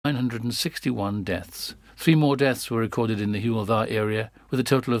961 deaths. 3 more deaths were recorded in the Hywel Dda area, with a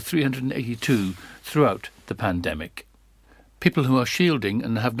total of 382 throughout the pandemic. People who are shielding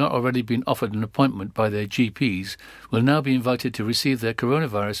and have not already been offered an appointment by their GPs will now be invited to receive their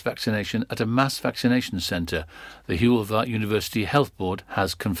coronavirus vaccination at a mass vaccination centre, the Hywel Dda University Health Board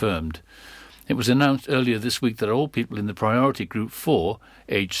has confirmed. It was announced earlier this week that all people in the priority group 4,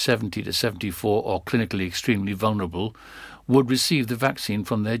 aged 70 to 74 or clinically extremely vulnerable, would receive the vaccine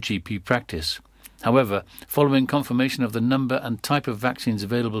from their GP practice. However, following confirmation of the number and type of vaccines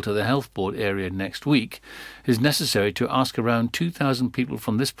available to the Health Board area next week, it is necessary to ask around 2,000 people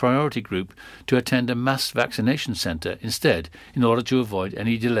from this priority group to attend a mass vaccination centre instead, in order to avoid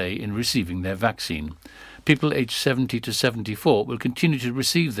any delay in receiving their vaccine. People aged 70 to 74 will continue to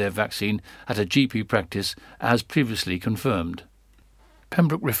receive their vaccine at a GP practice as previously confirmed.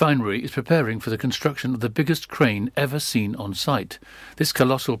 Pembroke Refinery is preparing for the construction of the biggest crane ever seen on site. This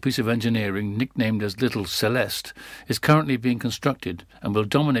colossal piece of engineering, nicknamed as Little Celeste, is currently being constructed and will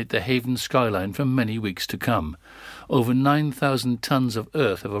dominate the Haven skyline for many weeks to come. Over 9,000 tonnes of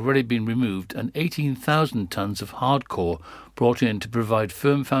earth have already been removed and 18,000 tonnes of hardcore brought in to provide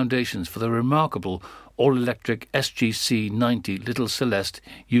firm foundations for the remarkable all-electric SGC-90 Little Celeste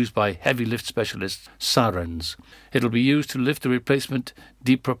used by heavy lift specialist Sarens. It will be used to lift the replacement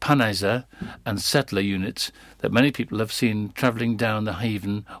depropanizer and settler units that many people have seen travelling down the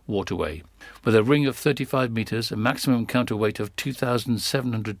Haven waterway. With a ring of 35 metres, a maximum counterweight of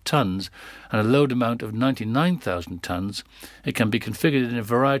 2,700 tonnes and a load amount of 99,000 tonnes, it can be configured in a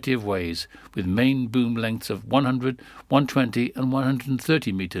variety of ways, with main boom lengths of 100, 120 and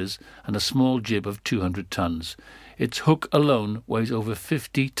 130 metres and a small jib of 200 tonnes. Its hook alone weighs over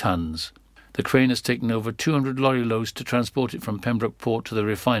 50 tonnes. The crane has taken over 200 lorry loads to transport it from Pembroke Port to the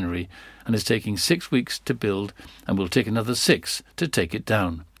refinery and is taking 6 weeks to build and will take another 6 to take it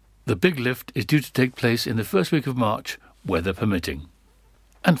down. The big lift is due to take place in the first week of March, weather permitting.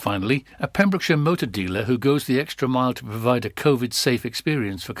 And finally, a Pembrokeshire motor dealer who goes the extra mile to provide a COVID-safe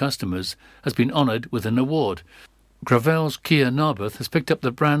experience for customers has been honoured with an award. Gravel's Kia Narberth has picked up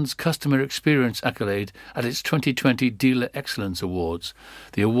the brand's Customer Experience accolade at its 2020 Dealer Excellence Awards.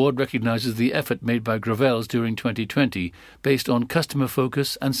 The award recognises the effort made by Gravel's during 2020, based on customer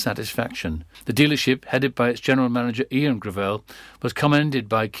focus and satisfaction. The dealership, headed by its general manager Ian Gravel, was commended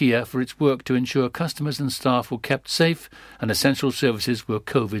by Kia for its work to ensure customers and staff were kept safe and essential services were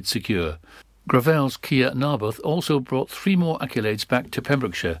COVID secure. Gravel's Kia Narberth also brought 3 more accolades back to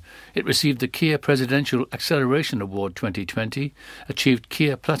Pembrokeshire. It received the Kia Presidential Acceleration Award 2020, achieved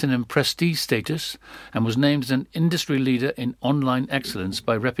Kia Platinum Prestige status, and was named as an industry leader in online excellence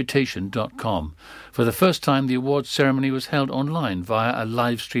by Reputation.com. For the first time, the awards ceremony was held online via a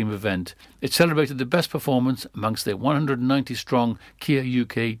live stream event. It celebrated the best performance amongst their 190-strong Kia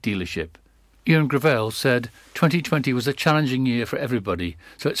UK dealership. Ian Gravel said, 2020 was a challenging year for everybody,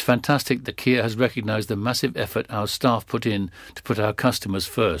 so it's fantastic that Kia has recognised the massive effort our staff put in to put our customers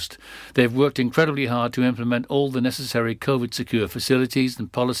first. They've worked incredibly hard to implement all the necessary COVID-secure facilities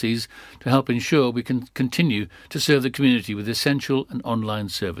and policies to help ensure we can continue to serve the community with essential and online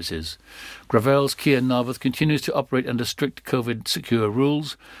services. Gravel's Kia Narberth continues to operate under strict COVID-secure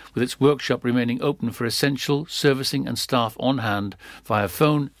rules, with its workshop remaining open for essential servicing and staff on hand via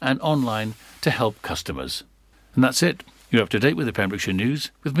phone and online to help customers. And that's it. You're up to date with the Pembrokeshire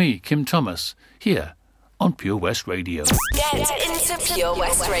News with me, Kim Thomas, here on Pure West Radio. Get into Pure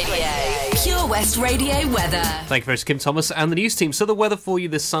West Radio. Pure West Radio weather. Thank you very much, Kim Thomas and the news team. So the weather for you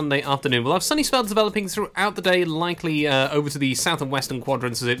this Sunday afternoon. We'll have sunny spells developing throughout the day, likely over to the south and western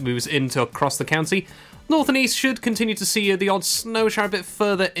quadrants as it moves into across the county. North and east should continue to see the odd snow shower a bit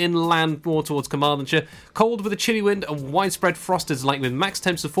further inland, more towards Carmarthenshire. Cold with a chilly wind and widespread frost is likely with max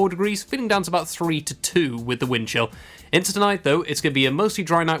temps of 4 degrees, feeling down to about 3 to 2 with the wind chill. Into tonight, though, it's going to be a mostly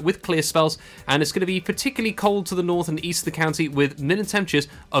dry night with clear spells, and it's going to be particularly cold to the north and east of the county with minimum temperatures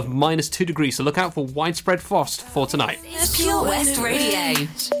of minus 2 degrees, so look out for widespread frost for tonight. It's Pure West Radio.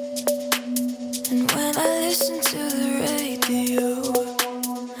 And when I listen to the radio,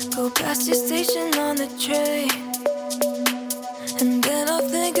 go past your station on the train, and then I'll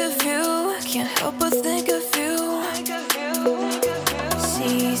think of you, can't help but think of you.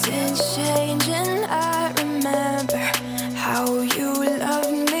 Seasons change and I remember how you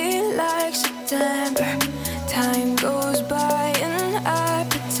loved me like September. Time goes by and I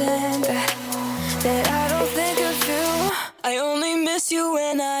pretend that I don't think of you. I only miss you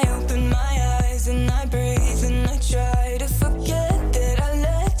when I open my eyes and I breathe and I try to forget that I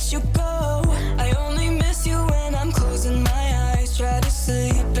let you go. I only miss you when I'm closing my eyes, try to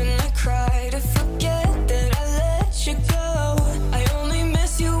sleep and I cry to forget that I let you go. I only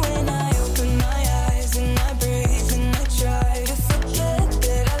miss you when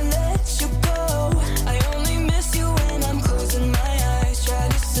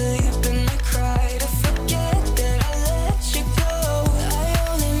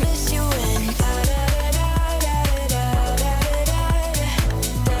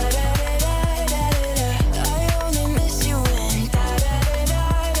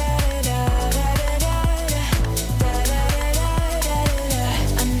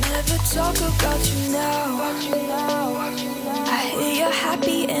talk about you now. I hear you're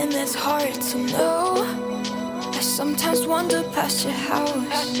happy and it's hard to know. I sometimes wander past your house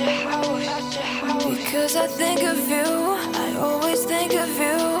because I think of you, I always think of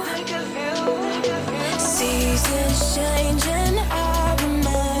you. Seasons change and I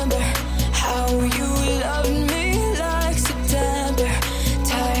remember how you loved me like September.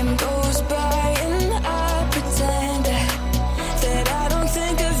 Time goes by and I pretend that I don't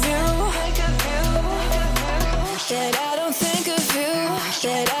think of you, that I don't think of you,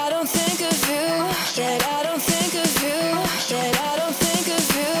 that I don't think of you, that I don't think of you, that I don't think of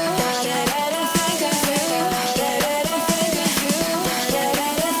you, that I don't think of you, that I don't think of you, that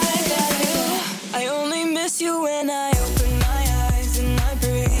I don't think of you. I only miss you when I open my eyes and I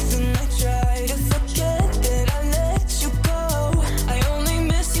breathe and I try to forget that I let you go. I only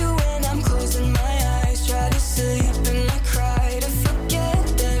miss you when I'm closing my eyes, try to sleep and I cry to forget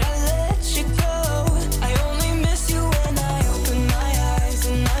that I let you go. I only miss you when I open my eyes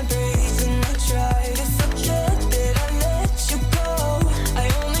and I breathe and I try to forget that I let you go. I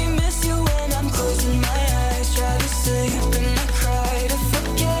only miss you when I'm closing my eyes, try to sleep and I cry to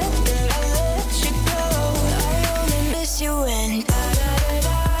forget that I let you go. I only miss you when I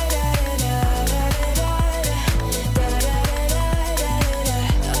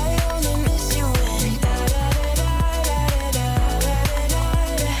only miss you when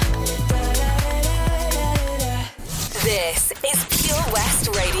This is Pure West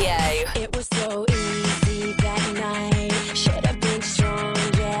Radio. It was so easy that night. Should have been strong,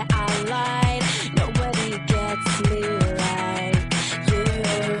 yeah, I lied. Nobody gets me like you.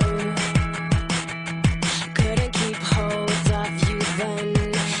 Couldn't keep hold of you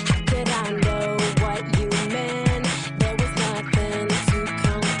then. How could I know what you meant? There was nothing to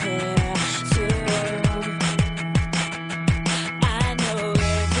compare to. I know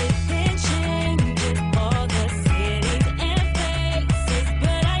everything changes, all the cities and faces,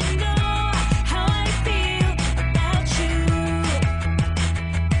 but I know how I feel about you.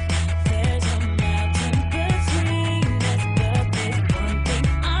 There's a mountain between us, but there's one thing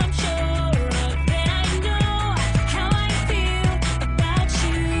I'm sure of, that I know how I feel about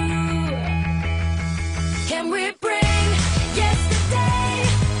you. Can we bring yesterday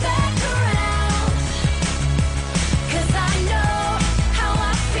back around? 'Cause I know how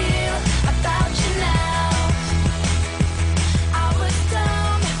I feel about you now. I was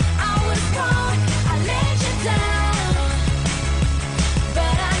dumb, I was wrong, I let you down.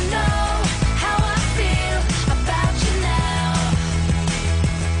 But I know how I feel about you now.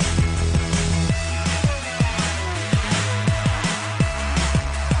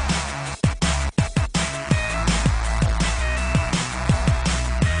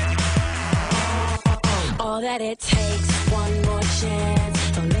 All that it takes, one more chance.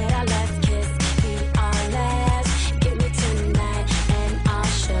 Don't let our last kiss be our last. Give me tonight and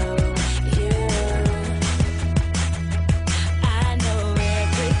I'll show you. I know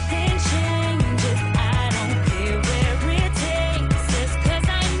everything changes, I don't care where it takes us, 'cause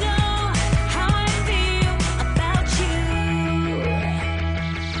I know how I feel about you.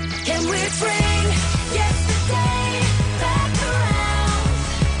 Can we bring yesterday back around?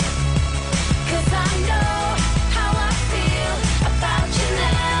 'Cause I know how I feel about you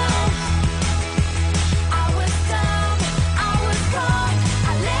now. I was dumb, I was wrong,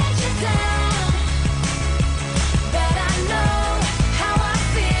 I let you down. But I know how I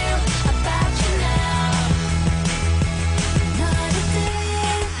feel about you now. Not a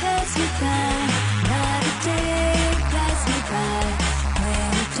day pass me by, not a day pass me by,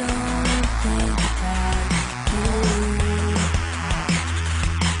 when I don't think about you.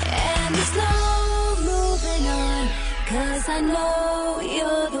 And there's no moving on, 'cause I know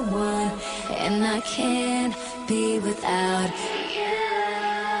you're the one, and I can't be without you.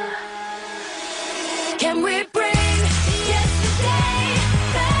 Can we bring yesterday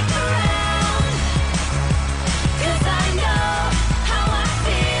back around? 'Cause I know how I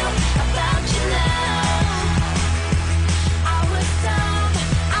feel about you now. I was dumb,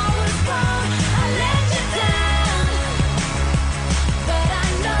 I was wrong, I let you down. But I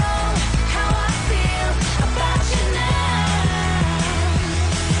know how I feel about you now.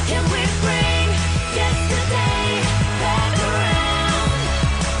 Can we bring yesterday back around?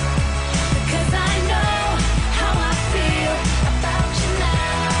 'Cause I know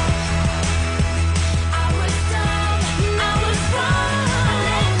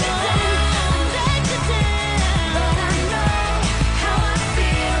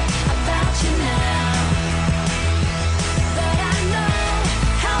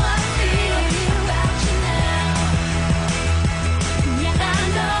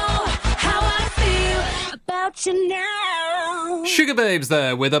About You Now. Sugar Babes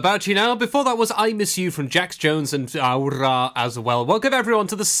there with About You Now. Before that was I Miss You from Jax Jones and Aura as well. Welcome everyone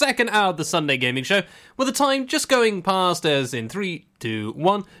to the second hour of the Sunday Gaming Show, with the time just going past as in 3, 2,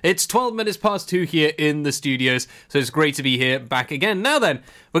 1. It's 12 minutes past 2 here in the studios, so it's great to be here back again. Now then,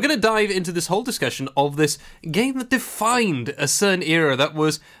 we're going to dive into this whole discussion of this game that defined a certain era that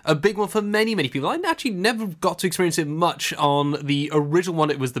was a big one for many, many people. I actually never got to experience it much on the original one.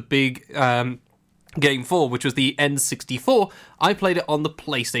 It was the big game 4, which was the N64. I played it on the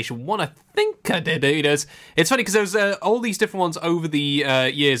PlayStation 1. I think I did. You know, it's funny because there was all these different ones over the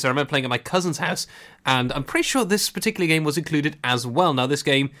years. I remember playing at my cousin's house, and I'm pretty sure this particular game was included as well. Now, this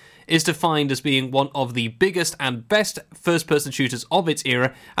game is defined as being one of the biggest and best first-person shooters of its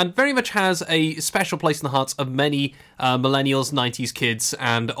era, and very much has a special place in the hearts of many millennials, 90s kids,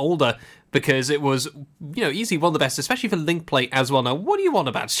 and older, because it was, you know, easily one of the best, especially for link play as well. Now, what do you want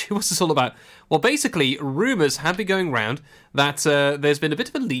about it? What's this all about? Well, basically, rumours have been going round that there's been a bit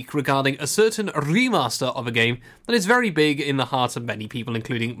of a leak regarding a certain remaster of a game that is very big in the hearts of many people,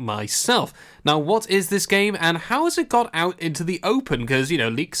 including myself. Now, what is this game, and how has it got out into the open? Because, you know,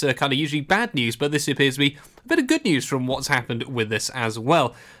 leaks are kind of usually bad news, but this appears to be a bit of good news from what's happened with this as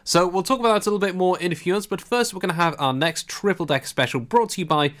well. So we'll talk about that a little bit more in a few months, but first we're going to have our next Triple Deck special brought to you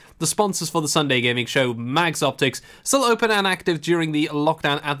by the sponsors for the Sunday Gaming Show, Mags Optics, still open and active during the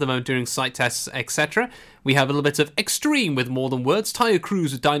lockdown at the moment, during site tests, etc. We have a little bit of Extreme with More Than Words, Tyre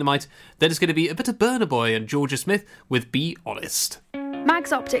Cruise with Dynamite, then it's going to be a bit of Burner Boy and Georgia Smith with Be Honest.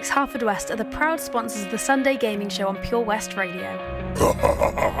 Mags Optics Haverfordwest are the proud sponsors of the Sunday Gaming Show on Pure West Radio.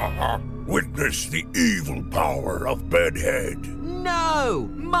 Witness the evil power of Bedhead. No!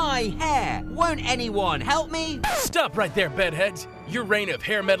 My hair! Won't anyone help me? Stop right there, bedheads. Your reign of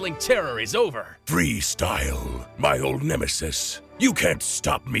hair-meddling terror is over. Freestyle, my old nemesis. You can't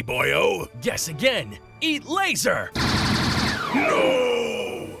stop me, boyo. Guess again. Eat laser.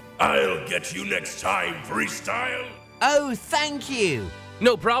 No! I'll get you next time, Freestyle. Oh, thank you.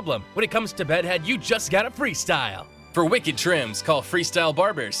 No problem. When it comes to bedhead, you just gotta freestyle. For wicked trims, call Freestyle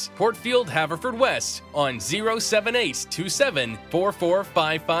Barbers, Portfield, Haverfordwest, on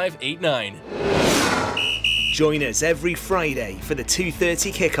 07827445589. Join us every Friday for the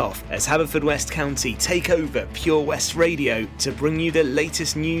 2:30 kickoff as Haverfordwest County take over Pure West Radio to bring you the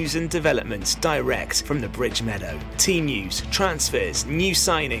latest news and developments direct from the Bridge Meadow. Team news, transfers, new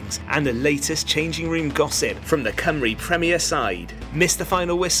signings, and the latest changing room gossip from the Cymru Premier side. Miss the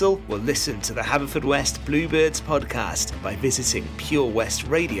final whistle? Well, listen to the Haverfordwest Bluebirds podcast by visiting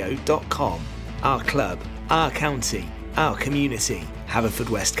purewestradio.com. Our club, our county, our community.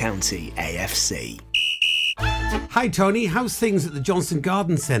 Haverfordwest County AFC. Hi Tony, how's things at the Johnson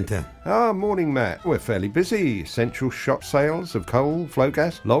Garden Centre? Morning Matt. We're fairly busy. Central shop sales of coal, flow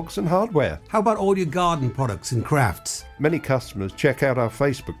gas, logs and hardware. How about all your garden products and crafts? Many customers check out our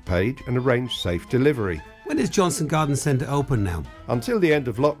Facebook page and arrange safe delivery. When is Johnson Garden Centre open now? Until the end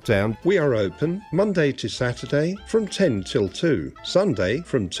of lockdown, we are open Monday to Saturday from 10 till 2, Sunday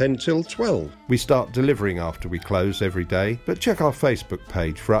from 10 till 12. We start delivering after we close every day, but check our Facebook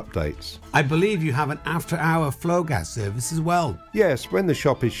page for updates. I believe you have an after-hour flow gas service as well. Yes, when the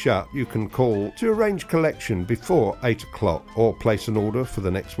shop is shut, you can call to arrange collection before 8 o'clock or place an order for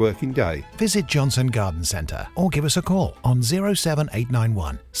the next working day. Visit Johnson Garden Centre or give us a call on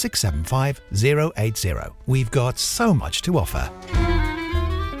 07891 675 080. We've got so much to offer.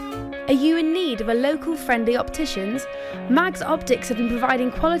 Are you in need of a local friendly opticians? Mags Optics have been providing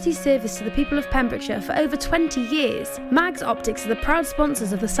quality service to the people of Pembrokeshire for over 20 years. Mags Optics are the proud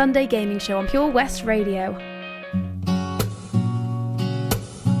sponsors of the Sunday Gaming Show on Pure West Radio.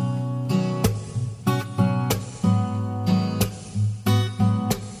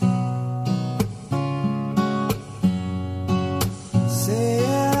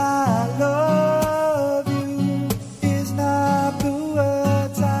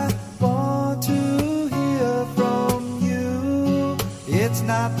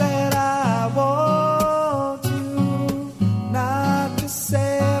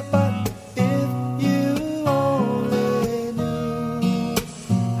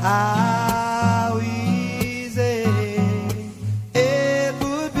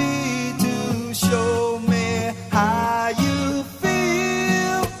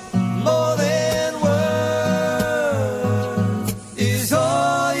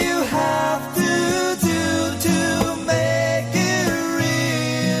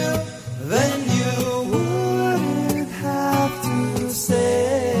 Then you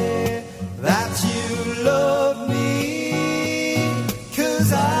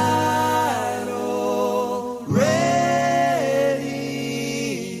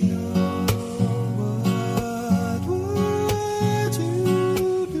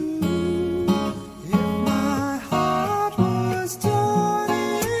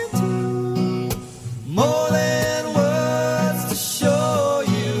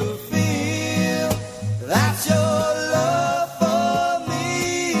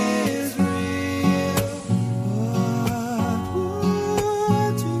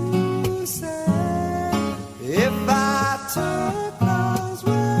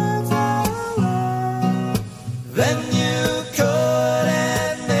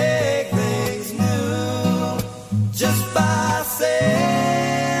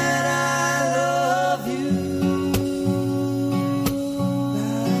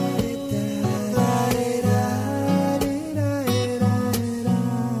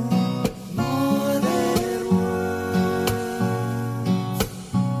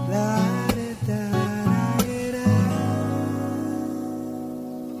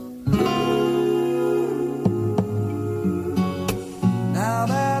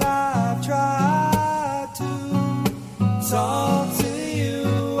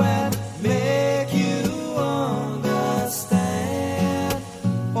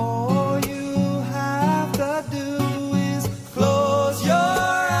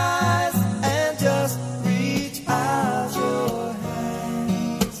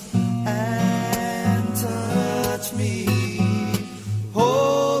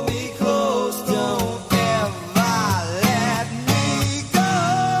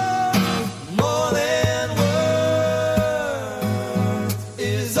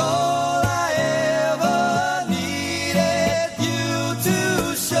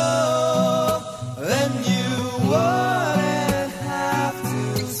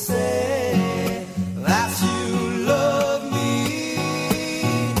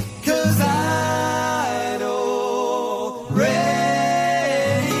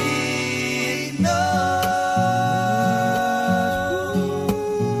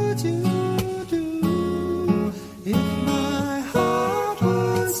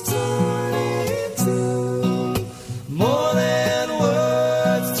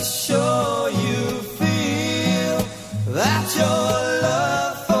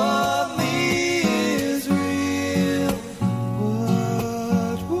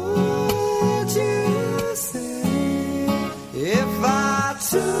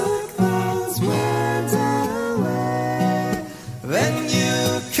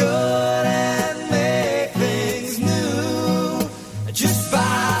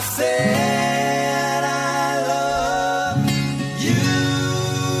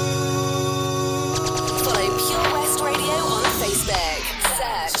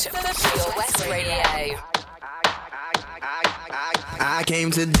came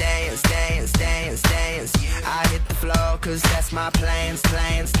to dance, dance, dance, dance. I hit the floor cause that's my plans,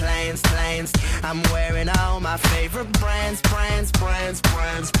 plans, plans, plans. I'm wearing all my favorite brands, brands, brands,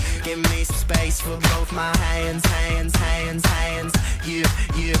 brands. Give me some space for both my hands, hands, hands, hands. You,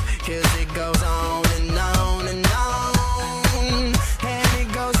 cause it goes on and on and on. And it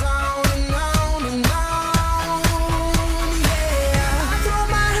goes on and on and on. Yeah, I throw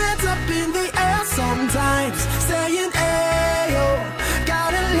my hands up in the air sometimes, saying, ayo,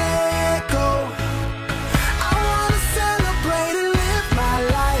 gotta let go. I wanna celebrate and live my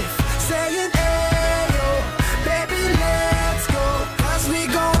life, saying, ayo, baby, let's go. Cause we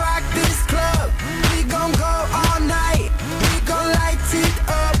gon' rock this club, we gon' go all night. We gon' light it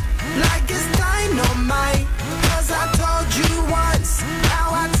up like it's dynamite. Cause I told you once, now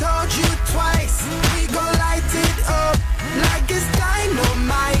I told you twice. We gon' light it up like it's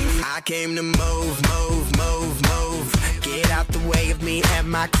dynamite. I came to move, move, move, move. Get out the way of me and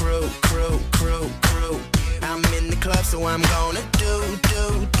my crew, crew, crew, crew. I'm in the club, so I'm gonna do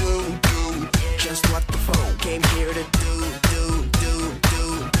just what the folk came here to do.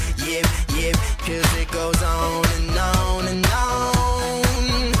 Yeah, cause it goes on and on and on.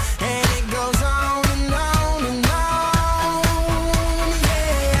 And it goes on and on and on.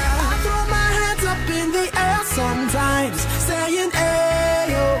 Yeah, I throw my hands up in the air sometimes, saying,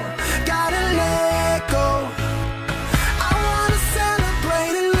 ayo, gotta let go. I wanna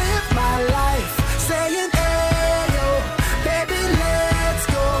celebrate and live my life, saying, ayo, baby, let's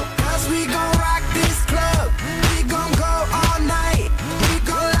go. Cause we gon' rock this club, we gon' go all night. We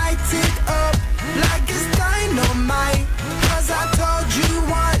gon' light it up like it's dynamite. Cause I told you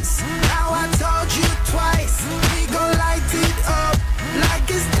once, now I told you twice. We gon' light it up like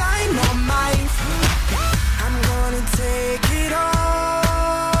it's dynamite. I'm gonna take it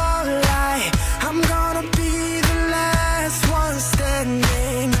all. I'm gonna be the last one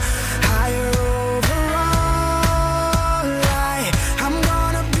standing. Higher overall. I'm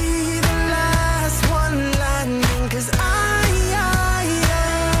gonna be the last one landing. Cause I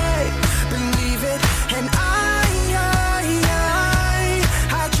believe it. And I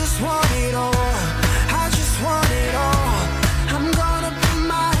just want it all. I just want it all. I'm gonna put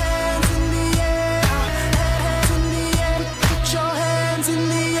my hands in the air. Hands in the air. Put your hands in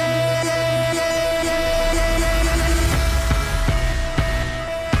the air.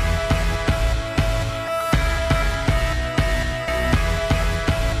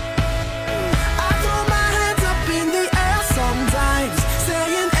 I throw my hands up in the air sometimes,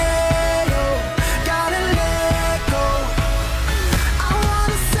 saying, ayo, gotta let go. I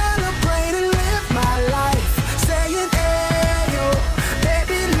wanna celebrate and live my life, saying, ayo,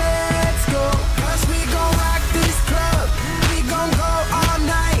 baby, let's go. Cause we gon' rock this club, we gon' go all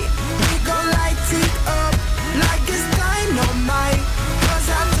night. We gon' light it up like it's dynamite. Cause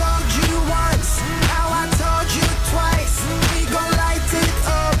I told you once, now I told you twice. We gon' light it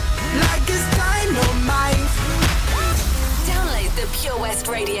up like it's dynamite. Download the Pure West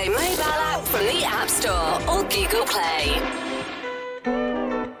Radio mobile app from the App Store or Google Play.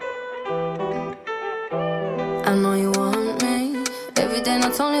 I know you want me every day,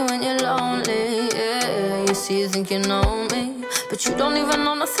 not only when you're lonely. Yeah, you see, you think you know me, but you don't even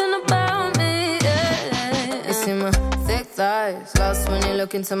know nothing about me. Yeah, you see my thick thighs, lost when you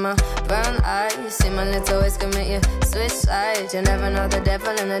look into my brown eyes. You see my little ways can make you switch sides. You never know the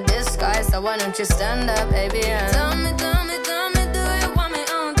devil in a disguise, so why don't you stand up, baby? And tell me, do you want me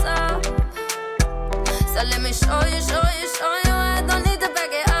on top? So let me show you. I don't need to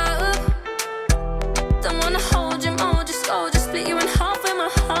back it up. Don't wanna hold you, mold you, scold you, split you in half with my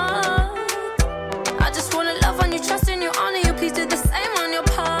heart. I just wanna love on you, trust in you, honor you. Please do the same on your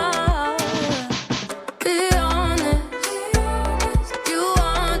part. Be honest, you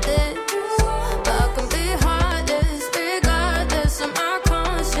want this, but I can be heartless, regardless of my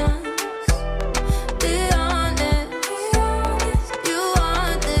conscience. Be honest, you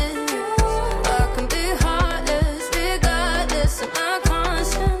want this, but I can be heartless, regardless of my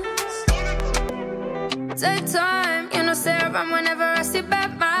conscience. Take time, you know, stay around whenever I see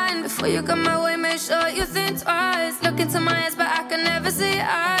bad mind. Before you come my way, make sure you think twice. Look into my eyes, but I can never see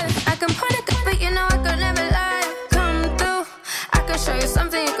eyes. I can point a gun, but you know I could never lie. Come through, I can show you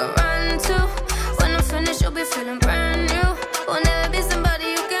something you can run to. When I'm finished, you'll be feeling brand new. Will never be somebody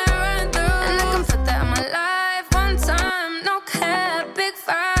you can run through. And I can put that in my life one time. No care, big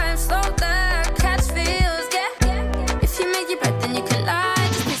five, slow that, catch feels, yeah. If you make your bed, then you can lie.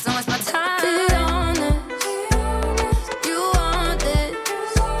 Just please don't waste my time. Be honest, you want this,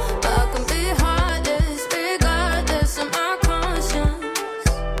 but I can be heartless, regardless of my conscience.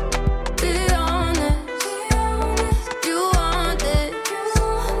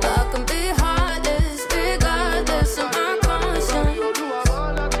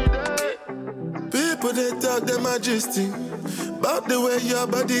 without the majesty. About the way your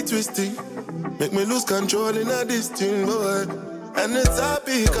body twisting, make me lose control in a this thing, boy. And it's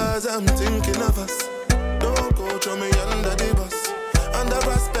happy cause I'm thinking of us. Don't go throw me under the bus. Under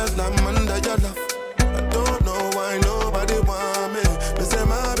respect, I'm under your love. I don't know why nobody want me. They say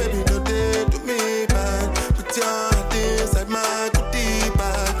my baby, no they do me bad. Put your heart inside my goodie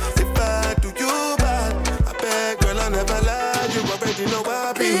bag. If I do you bad, I beg, girl, I never lie. You already know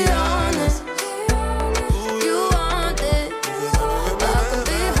I be honest. You want it, but I can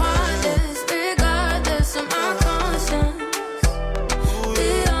be heartless, regardless of my conscience. Be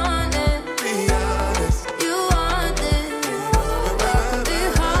honest, you want it, but I can be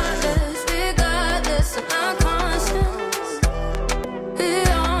heartless, regardless of my conscience. Be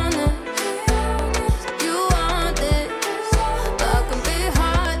honest, you want it, but I can be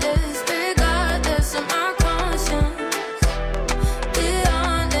heartless, regardless of my conscience. Be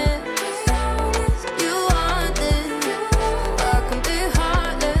honest, you want it, but I can be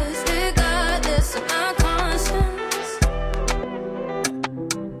heartless, regardless of my conscience.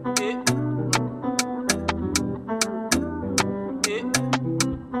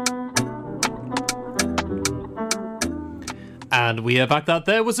 And we are back. That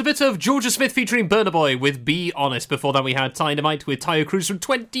there was a bit of Georgia Smith featuring Burna Boy with Be Honest. Before that we had Dynamite with Tayo Cruz from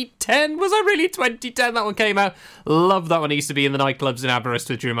 2010. Was I really 2010 that one came out? Love that one. I used to be in the nightclubs in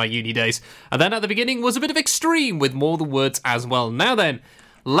Aberystwyth during my uni days. And then at the beginning was a bit of Extreme with More Than Words as well. Now then,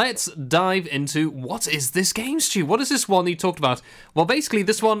 let's dive into what is this game, Stu? What is this one you talked about? Well, basically,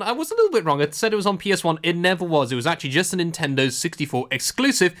 this one, I was a little bit wrong. I said it was on PS1. It never was. It was actually just a Nintendo 64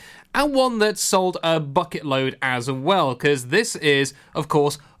 exclusive, and one that sold a bucket load as well, because this is, of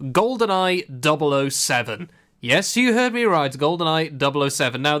course, GoldenEye 007. Yes, you heard me right, GoldenEye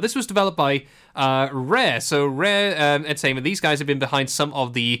 007. Now, this was developed by Rare. So, Rare Entertainment, these guys have been behind some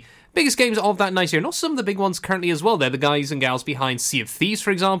of the biggest games of that night year, and also some of the big ones currently as well. They're the guys and gals behind Sea of Thieves,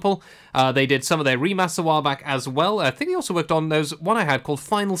 for example. They did some of their remasters a while back as well. I think they also worked on one I had called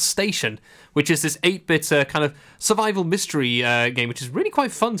Final Station, which is this 8-bit kind of survival mystery game, which is really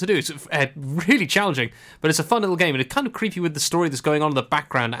quite fun to do. It's really challenging, but it's a fun little game, and it's kind of creepy with the story that's going on in the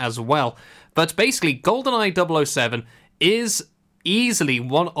background as well. But basically, GoldenEye 007 is easily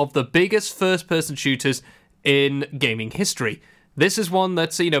one of the biggest first-person shooters in gaming history. This is one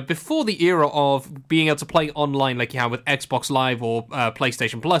that's, before the era of being able to play online like you have with Xbox Live or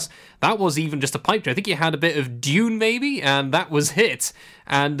PlayStation Plus, that was even just a pipe dream. I think you had a bit of Dune, maybe, and that was it.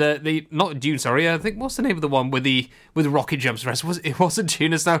 And not Dune, sorry. I think, what's the name of the one with rocket jumps? It wasn't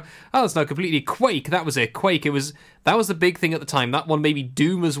Dune. It's now completely Quake. That was it. Quake. That was the big thing at the time. That one, maybe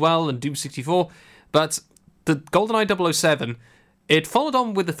Doom as well, and Doom 64. But the GoldenEye 007. It followed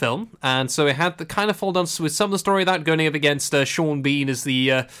on with the film, and so it had the kind of followed on with some of the story of that, going up against Sean Bean as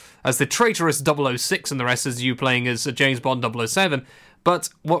the traitorous 006, and the rest as you playing as James Bond 007. But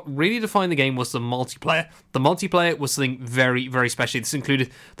what really defined the game was the multiplayer. The multiplayer was something very, very special. This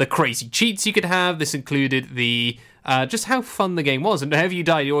included the crazy cheats you could have. This included the just how fun the game was. And whenever you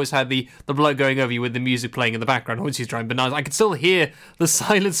died, you always had the blood going over you with the music playing in the background. Once he's driving bananas, I could still hear the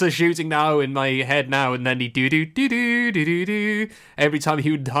silencer shooting now in my head now, and then he do every time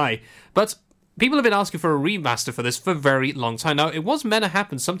he would die. But people have been asking for a remaster for this for a very long time. Now, it was meant to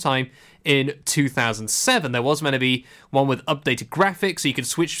happen sometime in 2007. There was meant to be one with updated graphics, so you could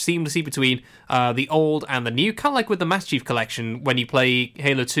switch seamlessly between the old and the new, kind of like with the Master Chief Collection when you play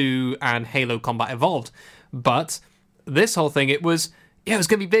Halo 2 and Halo Combat Evolved. But this whole thing, it was going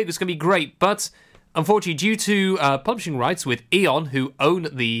to be big, it was going to be great, but unfortunately, due to publishing rights with Eon, who own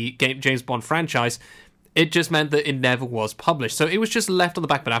the James Bond franchise, it just meant that it never was published. So it was just left on the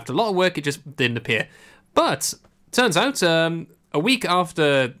back, but after a lot of work, it just didn't appear. But turns out, a week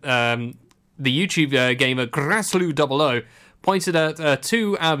after the YouTube gamer Graslu00 pointed at a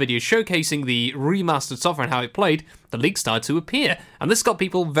 2-hour video showcasing the remastered software and how it played, the leak started to appear. And this got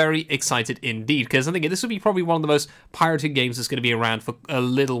people very excited indeed, because I think this would be probably one of the most pirated games that's going to be around for a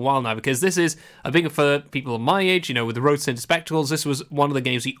little while now, because this is a big for people of my age, with the Road Center Spectacles. This was one of the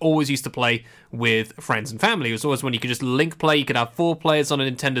games we always used to play with friends and family. It was always when you could just link play. You could have 4 players on a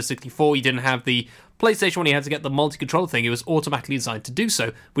Nintendo 64. You didn't have the PlayStation when you had to get the multi-controller thing. It was automatically designed to do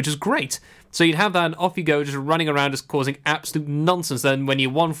so, which is great. So you'd have that, and off you go, just running around, just causing absolute nonsense. Then when your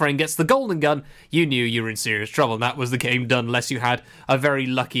one friend gets the golden gun, you knew you were in serious trouble, and that was the game done, unless you had a very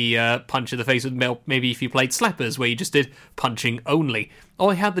lucky punch in the face with maybe if you played Slappers, where you just did punching only.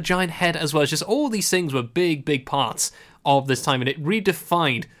 Or you had the giant head as well. It's just all these things were big, big parts of this time, and it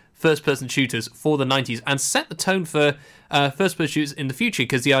redefined first-person shooters for the 90s and set the tone for first-person shooters in the future,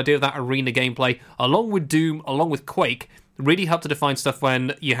 because the idea of that arena gameplay, along with Doom, along with Quake, really helped to define stuff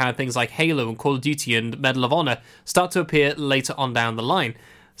when you had things like Halo and Call of Duty and Medal of Honor start to appear later on down the line.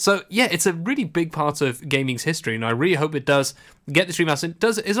 So yeah, it's a really big part of gaming's history, and I really hope it does get this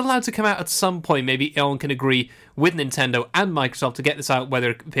remaster. Is allowed to come out at some point. Maybe Elon can agree with Nintendo and Microsoft to get this out,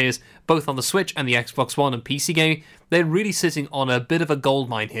 whether it appears both on the Switch and the Xbox One and PC gaming. They're really sitting on a bit of a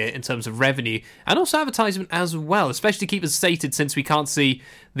goldmine here in terms of revenue and also advertisement as well, especially keep us sated since we can't see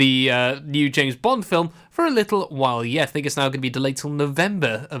the new James Bond film for a little while yet. I think it's now going to be delayed till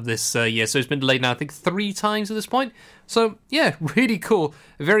November of this year, so it's been delayed now I think 3 times at this point. So yeah, really cool,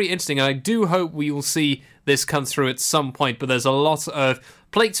 very interesting, and I do hope we will see this come through at some point, but there's a lot of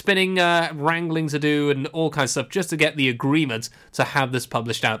plate spinning, wrangling to do and all kinds of stuff just to get the agreement to have this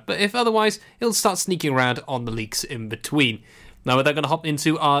published out. But if otherwise, it'll start sneaking around on the leaks in between. Now we're then going to hop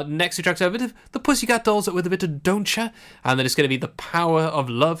into our next two tracks, a bit of the Pussycat Dolls with a bit of Don't Ya, and then it's going to be The Power of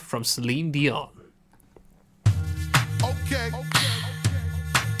Love from Celine Dion. Okay.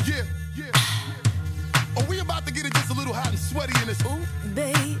 Yeah. Are we about to get it just a little hot and sweaty in this? Ooh,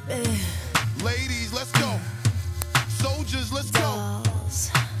 baby. Ladies, let's go. Soldiers, let's go.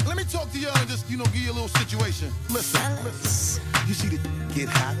 Let me talk to y'all and just, give you a little situation. Listen. You see the get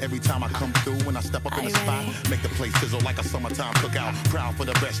hot every time I come through. When I step up in the spot, make the place sizzle like a summertime cookout. Proud for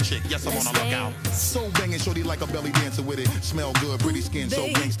the best chick, yes, I'm on a lookout. So banging, shorty like a belly dancer with it. Smell good, pretty skin, so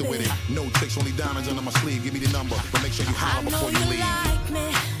gangster with it. No tricks, only diamonds under my sleeve. Give me the number, but make sure you holler before you leave. Like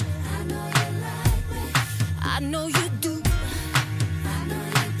me. I know you like me. I know you do. I know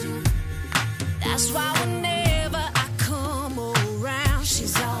you do. That's why whenever I come around,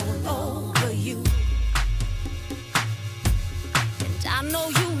 she's all over you. And I know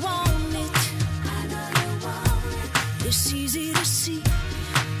you want it. I know you want it. It's easy to see.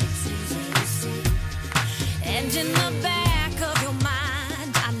 It's easy to see. And in the back of your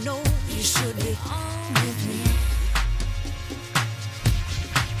mind, I know you should be on with me.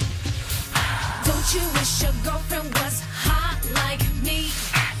 Don't you wish your girlfriend was hot like me?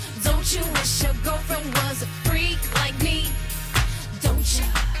 Don't you wish your girlfriend was a freak like me? Don't you?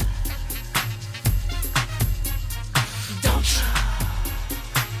 Don't you?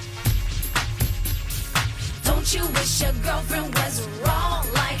 Don't you wish your girlfriend was wrong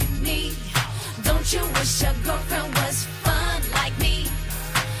like me? Don't you wish your girlfriend was fun like me?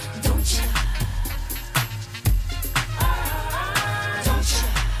 Don't you? Don't you?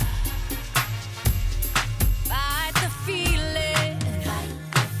 Fight the feeling. Fight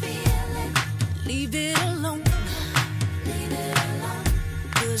the feeling. Leave it alone. Leave it alone.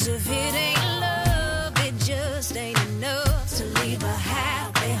 'Cause if it ain't love, it just ain't enough to leave a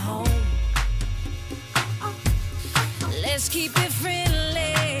happy home. Let's keep it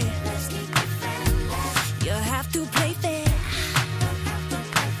friendly. Let's keep it friendly. You have to play fair.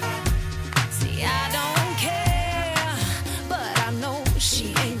 See, I don't care, but I know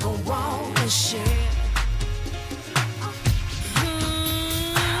she ain't gonna want to share.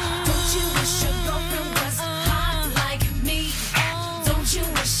 Don't you wish your girlfriend was hot like me? Don't you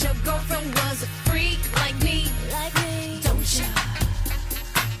wish your girlfriend was a freak like me? Like me. Don't you?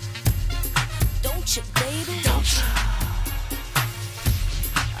 Don't you, baby? Don't you?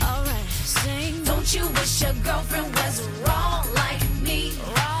 Alright, sing. Don't you wish your girlfriend was wrong like me?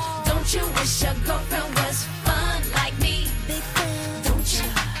 Wrong. Don't you wish your girlfriend was fun like me? Big fan. Don't you?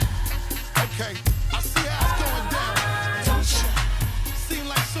 Okay, I see how it's going down. Don't you? Seem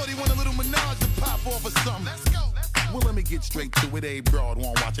like shorty want a little menage to pop off or something. Let's go. Well, let me get straight to it. A broad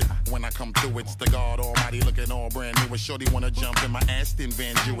won't watch it. When I come through, it's the God Almighty looking all brand new. And shorty wanna jump in my Aston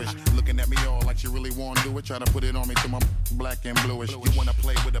Van Jewish. Looking at me all like she really wanna do it. Try to put it on me till my black and bluish. You wanna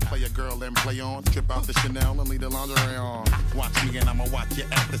play with a player girl and play on. Trip out the Chanel and leave the lingerie on. Watch me and I'ma watch you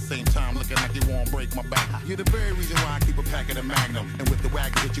at the same time. Looking like you won't break my back. You're the very reason why I keep a pack of the Magnum. And with the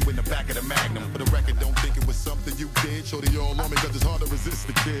wagon, hit you in the back of the Magnum. For the record, don't think it was something you did. Shorty all on me cause it's hard to resist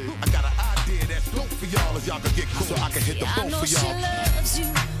the kid. I got an idea that's dope for y'all as y'all can get cool. So I can hit the boat for y'all. She loves you.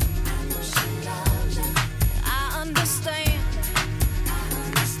 I understand.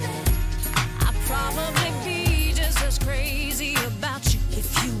 I'd probably be just as crazy about you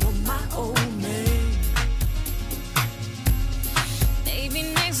if you were my old man. Maybe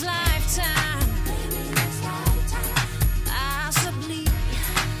next lifetime. Possibly.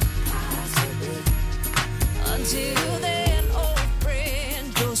 Until then, old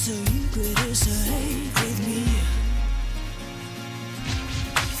friend, you're so you criticize with me.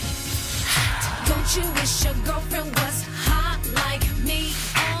 Don't you wish your girlfriend was hot like me?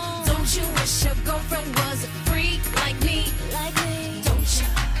 Don't you wish your girlfriend was a freak like me? Like me. Don't you?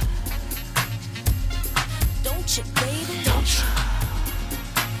 Don't you, baby? Don't you?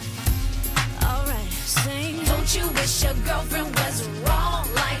 Alright, sing. Don't you wish your girlfriend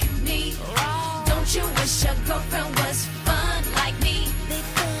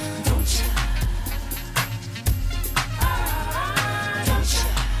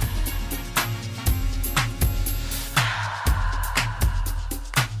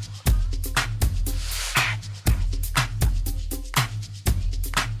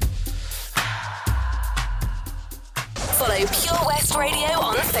Follow Pure West Radio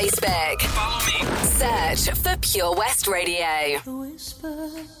on Facebook. Follow me. Search for Pure West Radio. The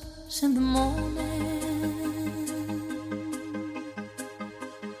whispers in the morning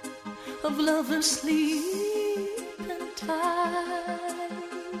of lovers sleeping tight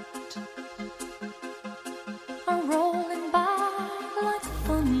are rolling by like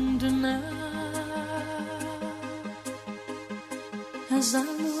thunder now as I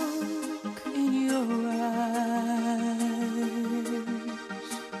look in your eyes.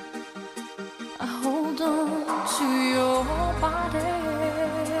 I hold on to your body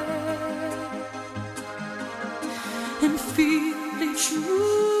and feel each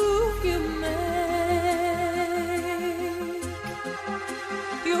move you make.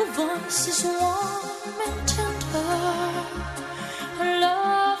 Your voice is warm and tender, a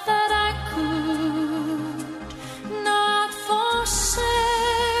love that I could not forsake.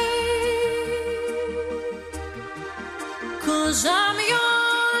 'Cause I'm your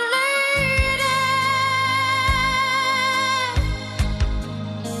lady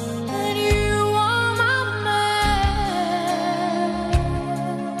and you are my man.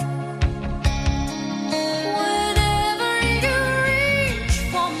 Whenever you reach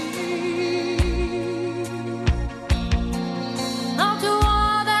for me, I'll do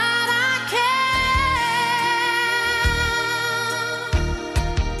all that I can,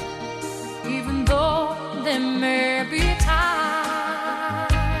 even though there may be times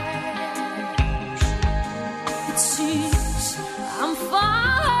it seems I'm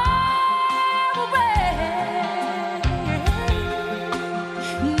far away.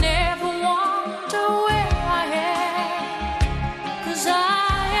 Never wonder where I am, 'cause I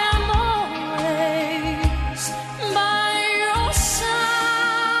am always by your side.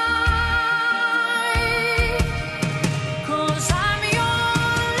 'Cause I'm your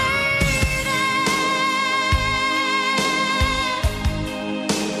lady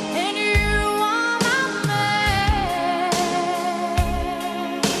and you are my man.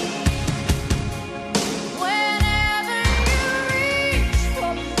 Whenever you reach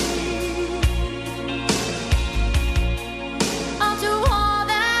for me, I'll do all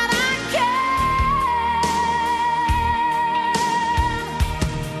that I can.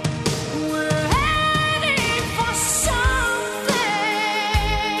 We're heading for something,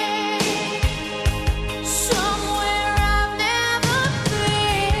 somewhere I've never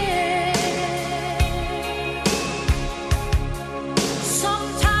been.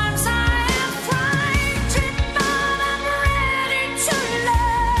 Sometimes I am frightened, but I'm ready to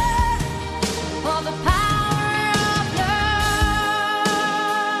learn for the power of love.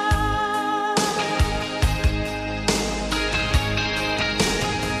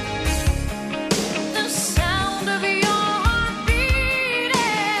 The sound of your heart beating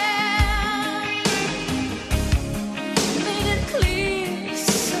made it clear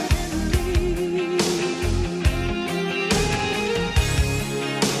suddenly.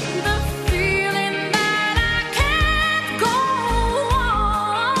 The feeling that I can't go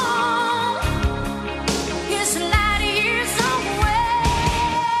on is light years away.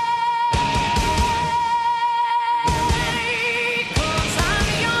 'Cause I'm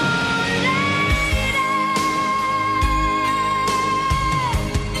your lady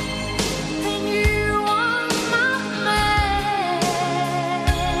and you are my man.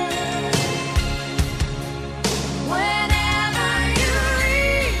 Whenever you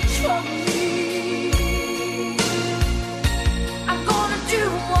reach for me, I'm gonna do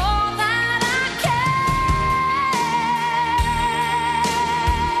all that I can.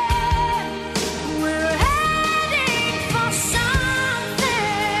 We're heading for something,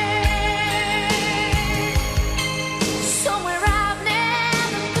 somewhere I've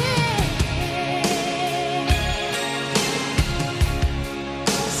never been.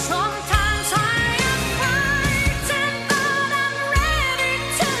 Sometimes I am frightened, but I'm ready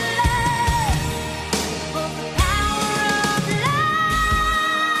to learn for the power of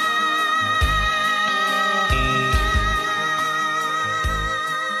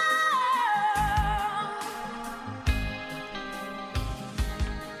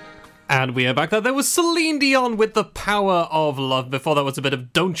And we are back there. There was Celine Dion with The Power of Love. Before that was a bit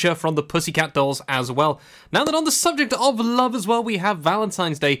of Don't Ya from the Pussycat Dolls as well. Now that on the subject of love as well, we have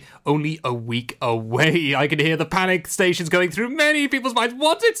Valentine's Day only a week away. I can hear the panic stations going through many people's minds.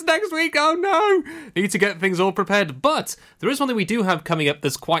 What? It's next week? Oh no! Need to get things all prepared. But there is one thing we do have coming up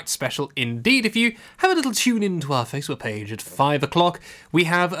that's quite special indeed. If you have a little tune in to our Facebook page at 5 o'clock, we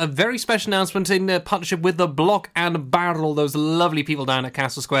have a very special announcement in partnership with the Block and Barrel, those lovely people down at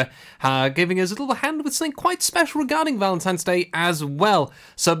Castle Square, giving us a little hand with something quite special regarding Valentine's Day as well.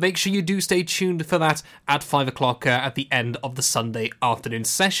 So make sure you do stay tuned for that at 5 o'clock at the end of the Sunday afternoon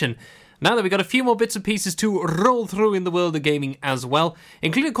session. Now that we've got a few more bits and pieces to roll through in the world of gaming as well,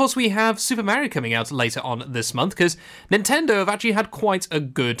 including, of course, we have Super Mario coming out later on this month, because Nintendo have actually had quite a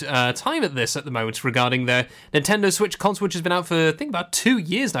good time at this at the moment regarding their Nintendo Switch console, which has been out for, I think, about 2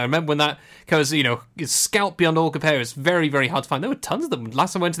 years now. I remember when that was, scalped beyond all compare. It's very, very hard to find. There were tons of them.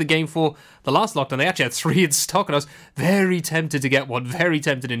 Last time I went to the game for the last lockdown, they actually had 3 in stock, and I was very tempted to get one. Very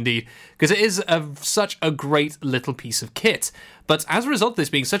tempted indeed, because it is such a great little piece of kit. But as a result of this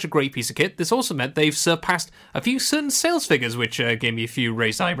being such a great piece of kit, this also meant they've surpassed a few certain sales figures, which gave me a few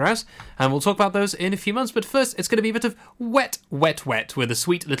raised eyebrows. And we'll talk about those in a few months. But first, it's going to be a bit of wet, wet, wet with a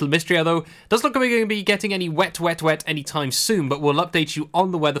sweet little mystery. Although, it doesn't look like we're going to be getting any wet, wet, wet anytime soon. But we'll update you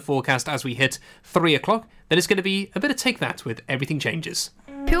on the weather forecast as we hit 3 o'clock. Then it's going to be a bit of Take That with Everything Changes.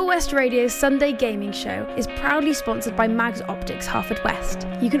 Pure West Radio's Sunday Gaming Show is proudly sponsored by Mags Optics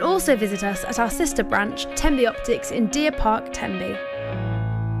Haverfordwest. You can also visit us at our sister branch, Tenby Optics in Deer Park, Tenby.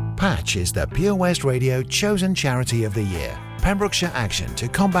 Patch is the Pure West Radio chosen charity of the year. Pembrokeshire Action to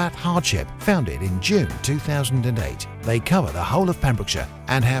Combat Hardship, founded in June 2008. They cover the whole of Pembrokeshire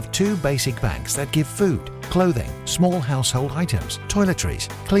and have 2 basic banks that give food, clothing, small household items, toiletries,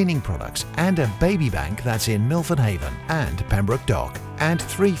 cleaning products, and a baby bank that's in Milford Haven and Pembroke Dock, and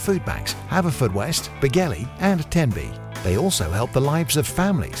 3 food banks, Haverfordwest, Begelly and Tenby. They also help the lives of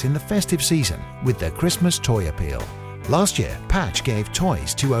families in the festive season with their Christmas toy appeal. Last year, Patch gave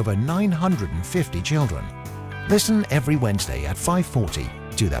toys to over 950 children. Listen every Wednesday at 5:40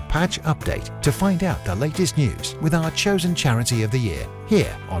 to the Patch Update to find out the latest news with our chosen charity of the year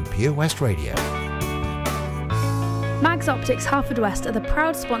here on Pure West Radio. Mags Optics Haverfordwest are the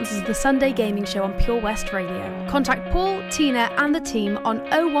proud sponsors of the Sunday Gaming Show on Pure West Radio. Contact Paul, Tina and the team on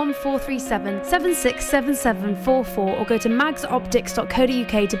 01437 767744 or go to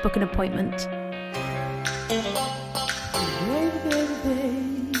magsoptics.co.uk to book an appointment.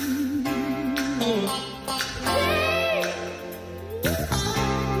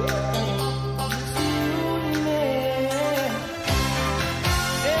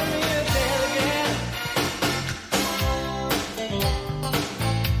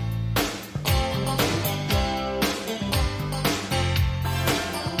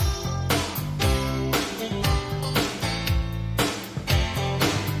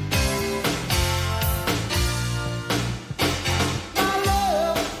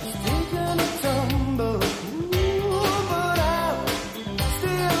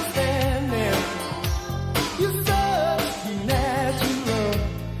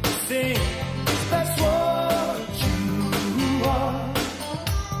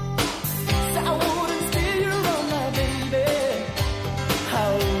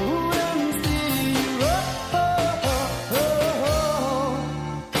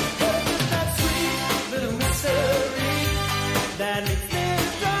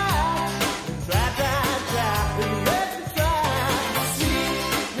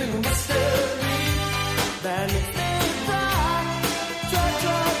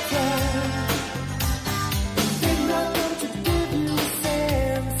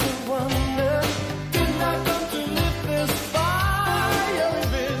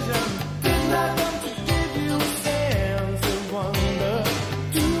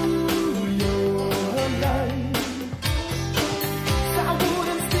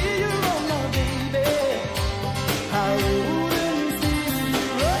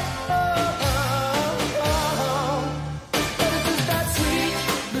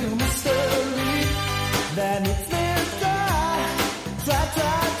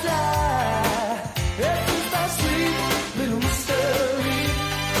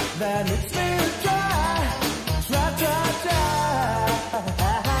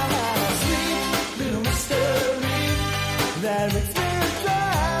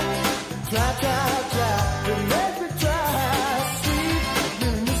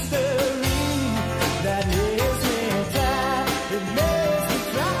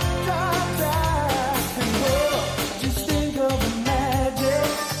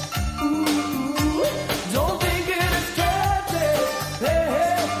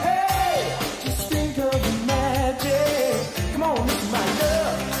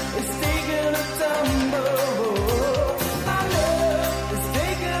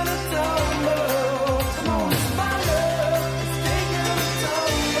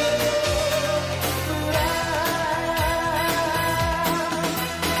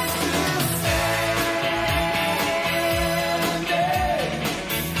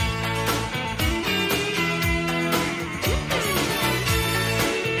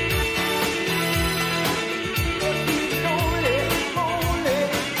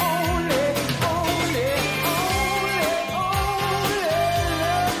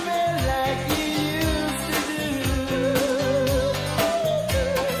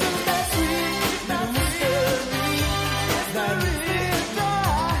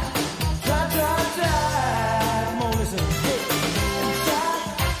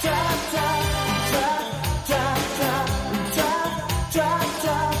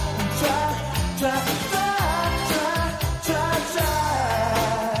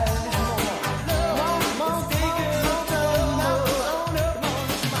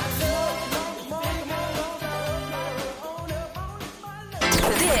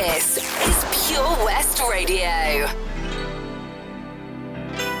 This is Pure West Radio.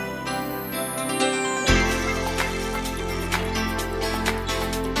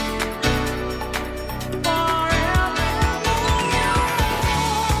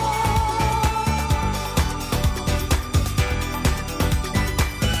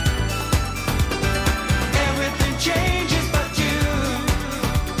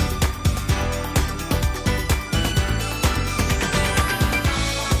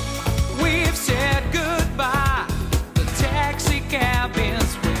 We've said goodbye. The taxi cab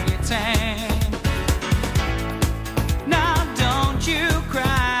is waiting. Now don't you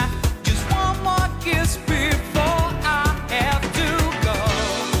cry. Just one more kiss before I have to go.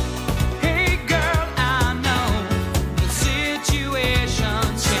 Hey girl, I know the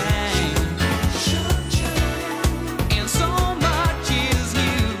situation's changed, and so much is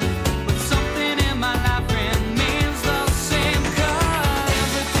new, but something in my life remains the same. 'Cause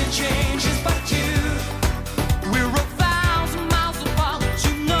everything changes but you. We're 1,000 miles apart, but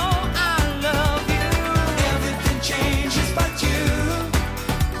you know I love you. Everything changes but you.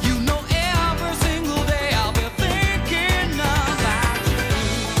 You know every single day I'll be thinking about you.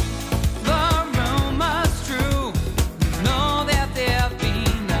 The rumor's true. Know that there've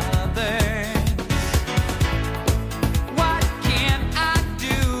been others. What can I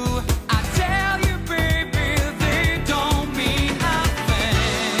do? I tell you, baby, they don't mean nothing.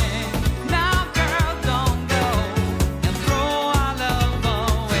 Now, girl, don't go and throw our love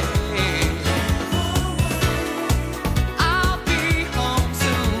away. I'll be home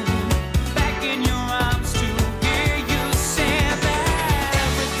soon, back in your arms to hear you say that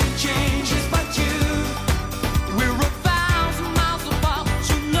everything changes but you. We're 1,000 miles apart, but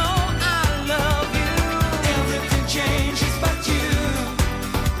you know I love you. Everything changes but you.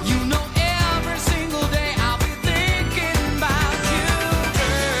 You know every single day I'll be thinking about you.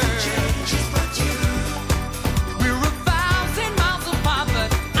 Everything changes but you. We're 1,000 miles apart,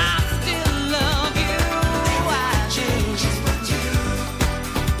 but I still love you. Changes but you.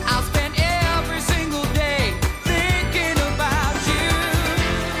 I'll spend every single day thinking about you.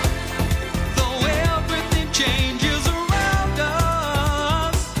 Though everything changes around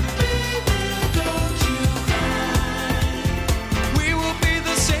us, baby, don't you cry. We will be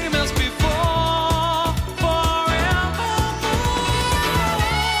the same as before, forevermore.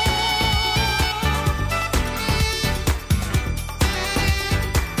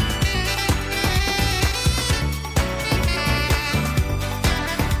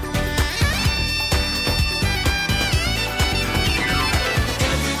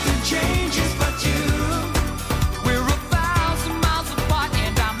 Everything changes but you. We're 1,000 miles apart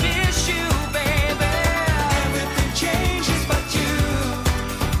and I miss you, baby. Everything changes but you.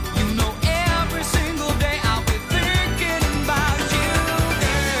 You know every single day I'll be thinking about you.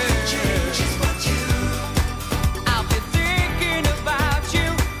 Everything changes but you. I'll be thinking about you,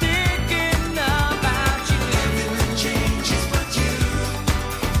 thinking about you. Everything changes but you.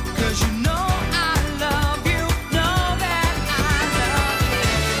 'Cause you know I love you, know that I love you.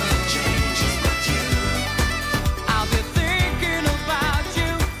 Everything changes but you. I'll be thinking about you,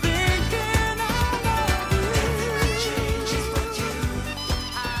 thinking I love you. Everything changes but you.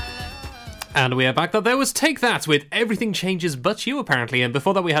 And we are back. There was Take That with Everything Changes But You, apparently. And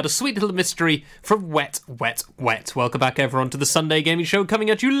before that, we had a sweet little mystery from Wet, Wet, Wet. Welcome back, everyone, to the Sunday Gaming Show, coming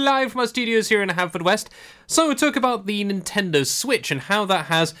at you live from our studios here in Haverfordwest. So we talk about the Nintendo Switch and how that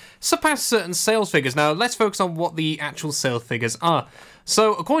has surpassed certain sales figures. Now, let's focus on what the actual sales figures are.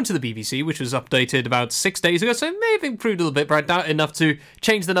 So, according to the BBC, which was updated about 6 days ago, so it may have improved a little bit, but I doubt enough to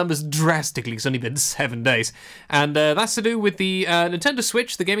change the numbers drastically. It's only been 7 days. And that's to do with the Nintendo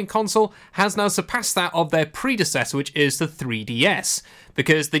Switch. The gaming console has now surpassed that of their predecessor, which is the 3DS.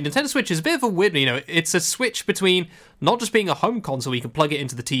 Because the Nintendo Switch is a bit of a weird, it's a switch between not just being a home console where you can plug it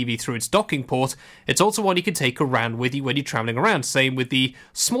into the TV through its docking port, it's also one you can take around with you when you're travelling around. Same with the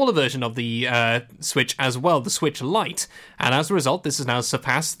smaller version of the Switch as well, the Switch Lite. And as a result, this has now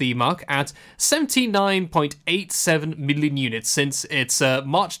surpassed the mark at 79.87 million units since its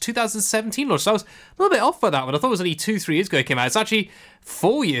March 2017 launch. So I was a little bit off by that one. I thought it was only 2-3 years ago it came out. It's actually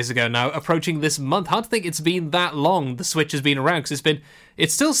 4 years ago now, approaching this month. Hard to think it's been that long the Switch has been around, because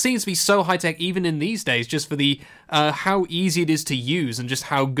it still seems to be so high-tech even in these days, just for the how easy it is to use and just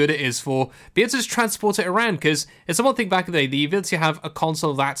how good it is for being able to just transport it around, because it's the one thing back in the day, the ability to have a console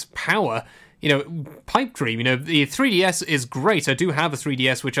of that power, pipe dream. The 3DS is great. I do have a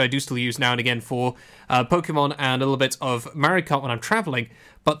 3DS, which I do still use now and again for Pokemon and a little bit of Mario Kart when I'm traveling,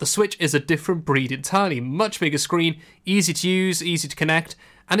 but the Switch is a different breed entirely. Much bigger screen, easy to use, easy to connect,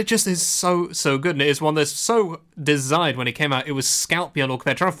 And it just is so good. And it is one that's so desired when it came out. It was scalped beyond all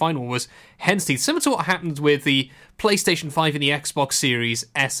compare. Trying to find one was hen's teeth. Similar to what happened with the PlayStation 5 and the Xbox Series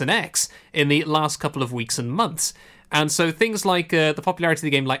S and X in the last couple of weeks and months. And so things like the popularity of the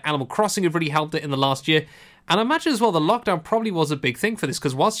game, like Animal Crossing, have really helped it in the last year. And I imagine as well the lockdown probably was a big thing for this,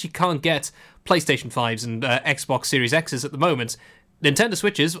 because whilst you can't get PlayStation 5s and Xbox Series X's at the moment, Nintendo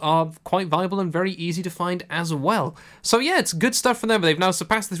Switches are quite viable and very easy to find as well. So yeah, it's good stuff for them. They've now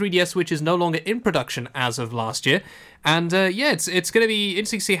surpassed the 3DS, which is no longer in production as of last year. And yeah, it's going to be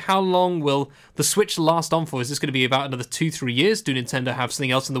interesting to see how long will the Switch last on for. Is this going to be about another 2-3 years? Do Nintendo have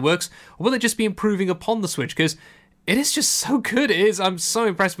something else in the works? Or will they just be improving upon the Switch? Because it is just so good. It is. I'm so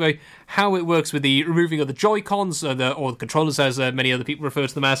impressed by how it works with the removing of the Joy-Cons, or the controllers, as many other people refer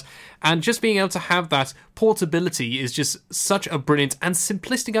to them as, and just being able to have that portability is just such a brilliant and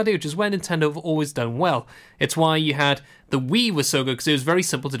simplistic idea, which is where Nintendo have always done well. It's why you had the Wii was so good, because it was very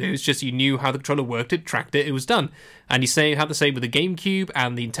simple to do. It's just you knew how the controller worked, it tracked it, it was done. And you had the same with the GameCube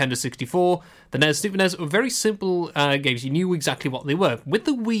and the Nintendo 64, the NES, Super NES, were very simple games. You knew exactly what they were. With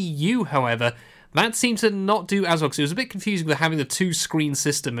the Wii U, however, that seemed to not do as well, because it was a bit confusing with having the two-screen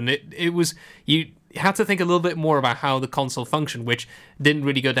system, and it was, you had to think a little bit more about how the console functioned, which didn't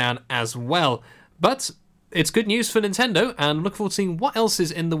really go down as well. But it's good news for Nintendo, and look forward to seeing what else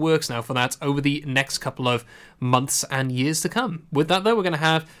is in the works now for that over the next couple of months and years to come. With that, though, we're going to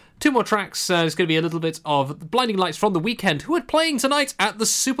have 2 more tracks. There's going to be a little bit of Blinding Lights from The Weeknd, who are playing tonight at the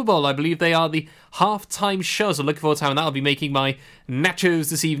Super Bowl. I believe they are the halftime show, so looking forward to having that. I'll be making my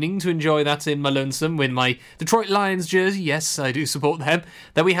nachos this evening to enjoy that in my lonesome with my Detroit Lions jersey. Yes, I do support them.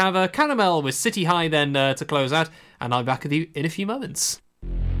 Then we have Caramel with City High then to close out, and I'll be back with you in a few moments.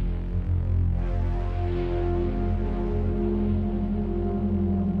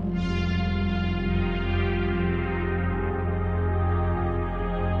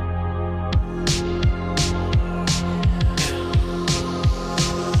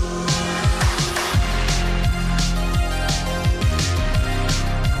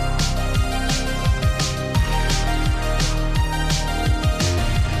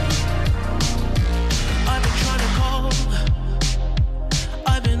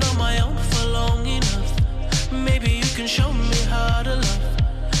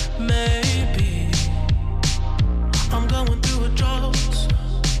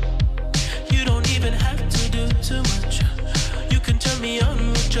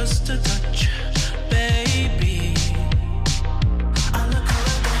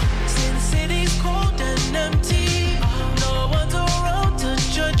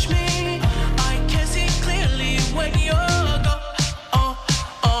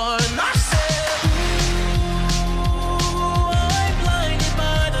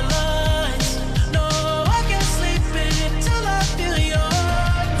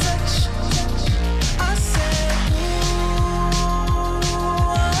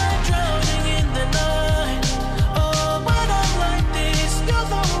 Drowning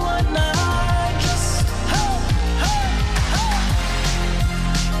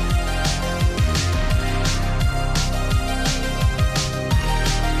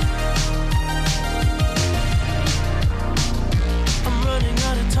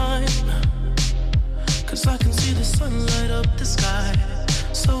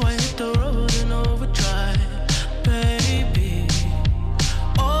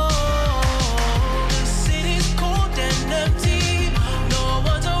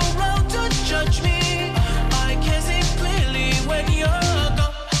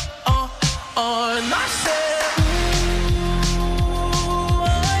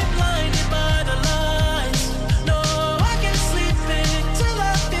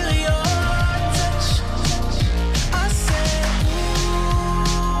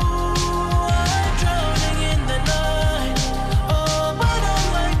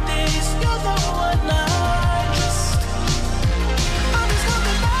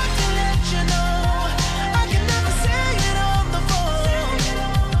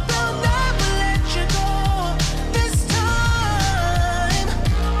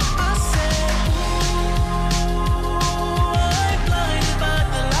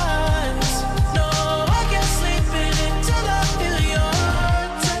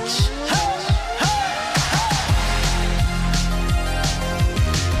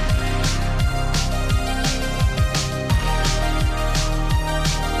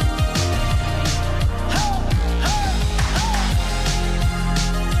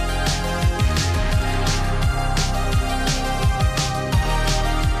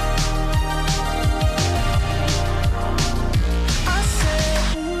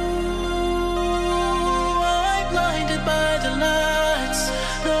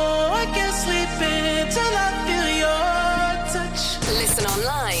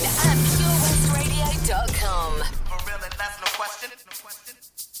online at purewestradio.com. That's no question.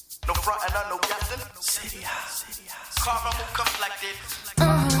 No front and no guessing. City High. Car will come like this.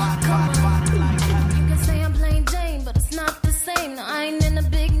 You can say I'm plain Jane, but it's not the same. No, I ain't in the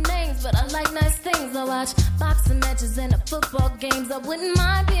big names, but I like nice things. I watch boxing matches and the football games. I wouldn't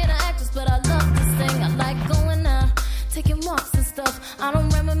mind being an actress, but I love to sing. I like going out, taking walks and stuff. I don't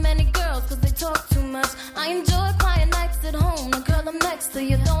remember many girls, cause they talk too much. I enjoy quiet nights at home. The girl I'm next to,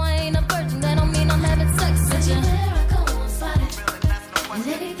 you though I ain't a virgin, that don't mean I'm having sex with you. Anywhere I go, I'm spotted. And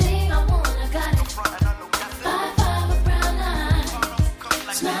anything I want, I got it. 5'5" with brown eyes.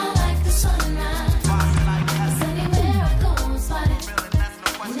 Smile like the sunrise. 'Cause anywhere I go, I'm spotted.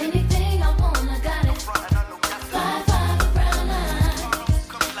 And anything I want, I got it. 5'5" with brown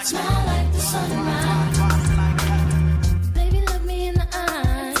eyes. Smile like the sunrise. Baby, look me in the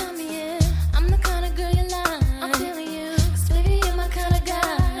eye. Tell me, yeah, I'm the kind of girl you like. I'm feeling you. 'Cause baby, you're my kind of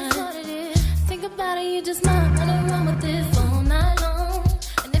guy. That's what it is. Think about it, you just might wanna run with this all night long.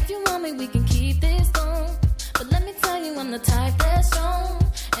 And if you want me, we can keep this going. But let me tell you, I'm the type that's strong.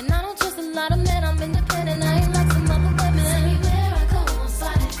 And I don't trust a lot of men, I'm independent. I ain't like some other women. Anywhere I go, I'm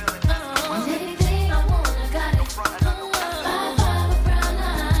spotted. And anything I want, I got it. 5'5" with brown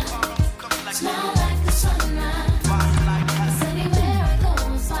eyes. Smile like the sunrise. 'Cause anywhere I go,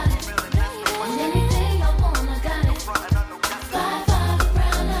 I'm spotted. And anything I want, I got it. 5'5" with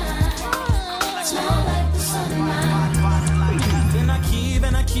brown eyes. Smile like the sunrise. And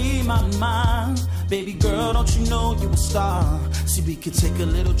I keep my mind. Baby girl, don't you know you a star? See, we could take a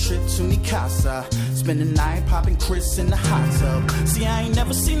little trip to mi casa. Spend the night popping Chris in the hot tub. See, I ain't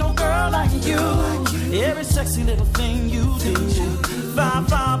never seen no girl like you. Every sexy little thing you do.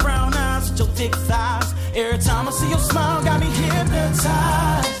 5'5" brown eyes with your thick thighs. Every time I see your smile, got me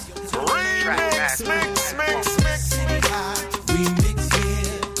hypnotized. Remix, mix, mix, mix. Remix,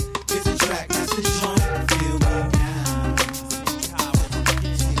 yeah. It's a track that's the joint. Feel me now.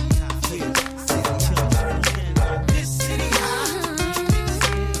 This city high.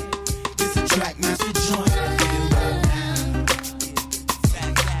 It's a track that's the joint. Feel me now.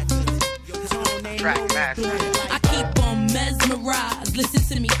 Track master. I keep on mesmerized, listen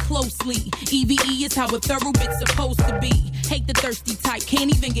to me closely. EVE is how a thorough bit's supposed to be. Hate the thirsty type,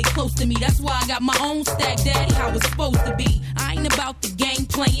 can't even get close to me. That's why I got my own stack, daddy, how it's supposed to be. I ain't about the game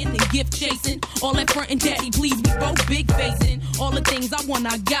playing and gift chasing. All that front and daddy, please, we both big facing. All the things I want,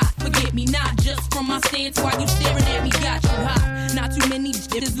 I got. Forget me not, just from my stance while you staring at me, got you hot. Not too many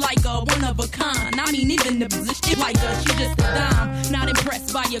is like a one of a kind. I mean, even the position like her, she just a dime. Not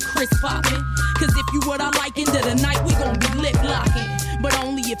impressed by your crisp popping. Cause if you what I like into the night, we gon' be lip locking. But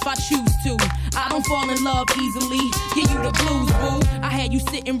only if I choose to. I don't fall in love easily. Give you the blues, boo. I had you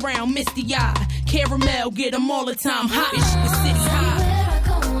sitting round misty eyed. Caramel, get them all the time. Hot as shit, city high. Anywhere I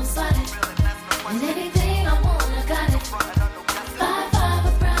go, I'm spotted. And anything I want, I got it. 5'5"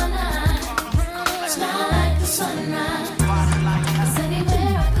 with brown eyes. Smile like the sunrise. 'Cause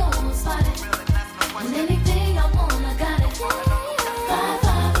anywhere I go, I'm spotted. And anything I want, I got it.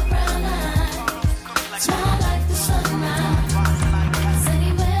 5'5" with brown eyes. Smile like the sunrise. 'Cause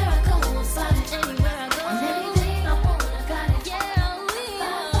anywhere I go, I'm spotted. Anywhere I go, and anything I want, I got it.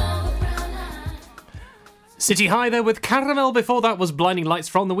 5'5" with brown eyes. City High there with Caramel. Before that was Blinding Lights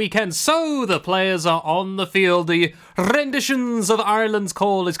from the Weekend. So the players are on the field. The renditions of Ireland's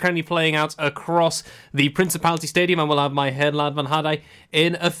Call is currently playing out across the Principality Stadium, and we'll have my head lad Van Hadai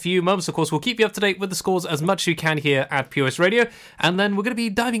in a few moments. Of course, we'll keep you up to date with the scores as much as we can here at POS Radio, and then we're going to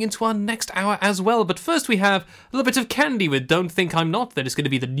be diving into our next hour as well. But first we have a little bit of candy with Don't Think I'm Not. Then it's going to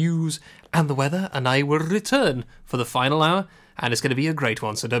be the news and the weather, and I will return for the final hour, and it's going to be a great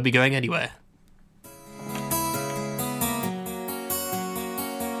one, so don't be going anywhere.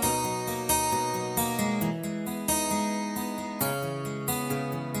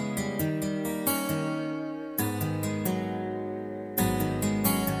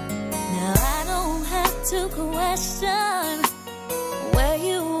 Now I don't have to question where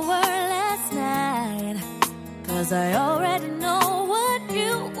you were last night, 'cause I already know what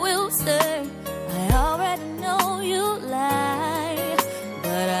you will say. I already know you lie,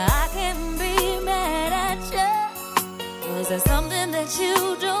 but I can't be mad at you, 'cause there's something that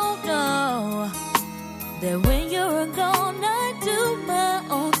you don't know, that when you're gone I do my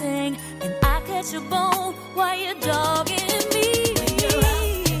own thing, and I catch a bone while you're dogging me. When you're out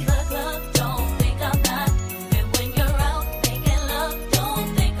in the club, don't think I'm not. Even when you're out making love, don't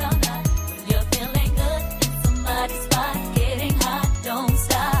think I'm not. When you're feeling good in somebody's spot, getting hot, don't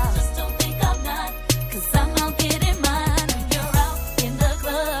stop. Just don't think I'm not, 'cause I'm out getting mine. When you're out in the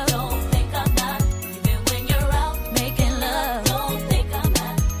club, don't think I'm not. Even when you're out making love, don't think I'm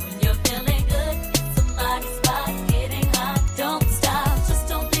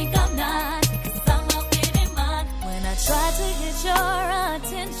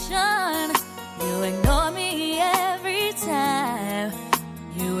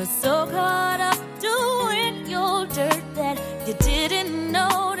so cold.